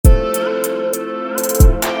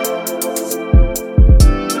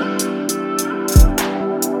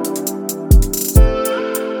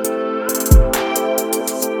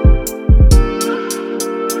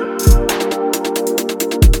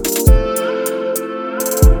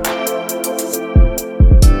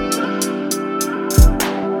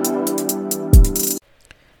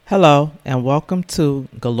Hello, and welcome to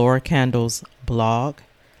Galore Candles blog.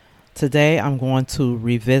 Today I'm going to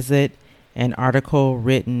revisit an article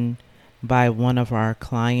written by one of our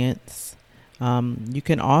clients. You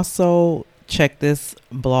can also check this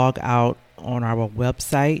blog out on our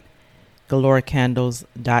website,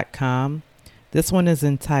 galorecandles.com. This one is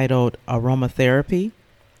entitled Aromatherapy.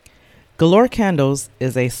 Galore Candles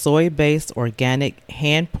is a soy-based organic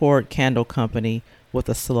hand-poured candle company with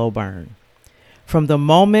a slow burn. From the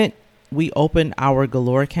moment we opened our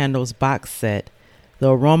Galore Candles box set, the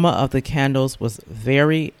aroma of the candles was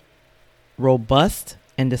very robust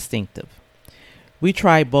and distinctive. We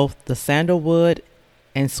tried both the sandalwood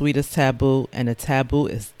and sweetest taboo, and the taboo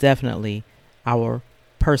is definitely our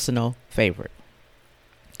personal favorite.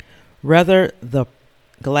 Whether the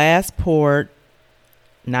glass poured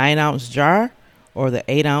 9-ounce jar or the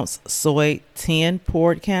 8-ounce soy tin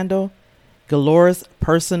poured candle, Galore's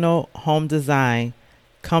personal home design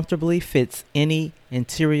comfortably fits any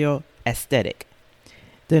interior aesthetic.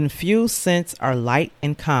 The infused scents are light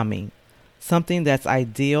and calming, something that's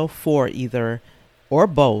ideal for either or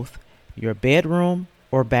both your bedroom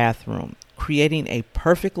or bathroom, creating a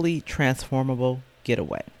perfectly transformable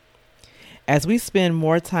getaway. As we spend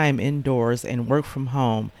more time indoors and work from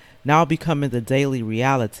home, now becoming the daily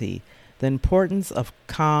reality, the importance of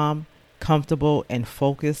calm, comfortable, and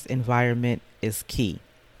focused environment is key.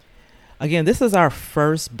 Again, this is our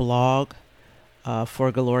first blog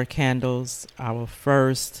for Galore Candles, our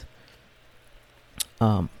first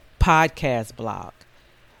podcast blog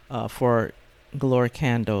for Galore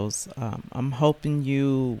Candles. I'm hoping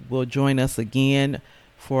you will join us again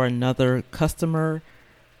for another customer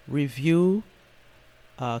review,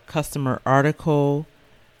 customer article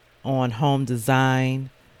on home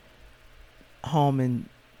design, home and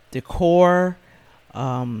decor,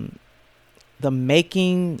 the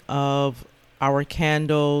making of our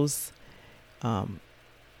candles, and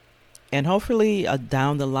hopefully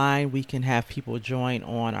down the line we can have people join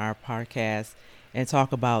on our podcast and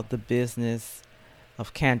talk about the business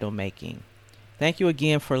of candle making. Thank you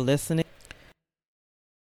again for listening.